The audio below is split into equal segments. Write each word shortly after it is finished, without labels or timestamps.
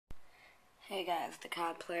Hey guys, the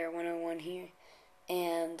COD Player 101 here,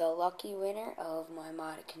 and the lucky winner of my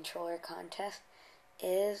modded controller contest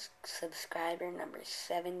is subscriber number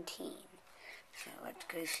 17. So let's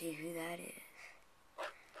go see who that is.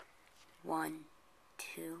 1,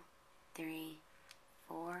 2, 3,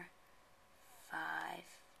 4, 5.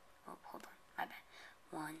 Oh, hold on, my bad.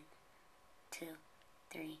 1, 2,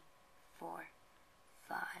 3, 4,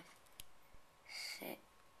 5, 6,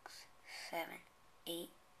 7, 8,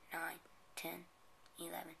 9, 10,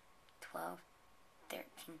 11, 12,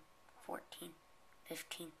 13, 14,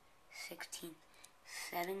 15, 16,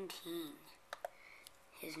 17.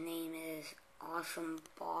 His name is Awesome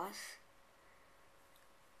Boss.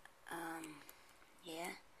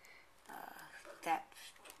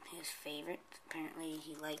 That's his favorite. Apparently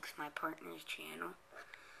he likes my partner's channel.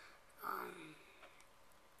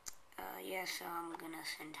 So I'm gonna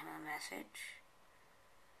send him a message.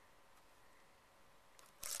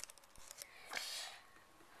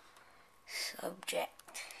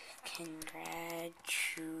 Subject: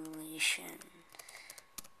 congratulations.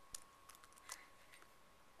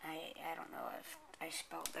 I don't know if I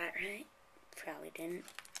spelled that right. Probably didn't.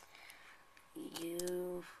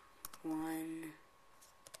 You won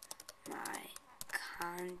my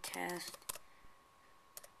contest.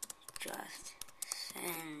 Just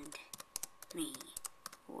send me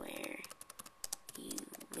where you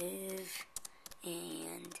live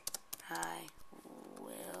and I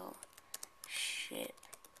will ship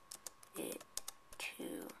it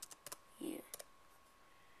to you.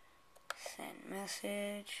 Send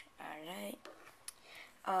message. Alright.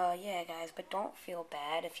 Yeah guys, but don't feel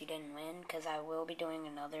bad if you didn't win, because I will be doing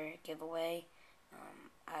another giveaway.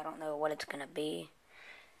 I don't know what it's gonna be.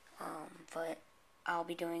 But I'll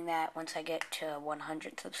be doing that once I get to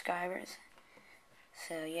 100 subscribers.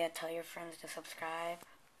 So yeah, tell your friends to subscribe,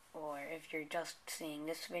 or if you're just seeing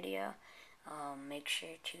this video, make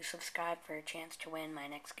sure to subscribe for a chance to win my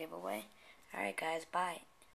next giveaway. Alright guys, bye.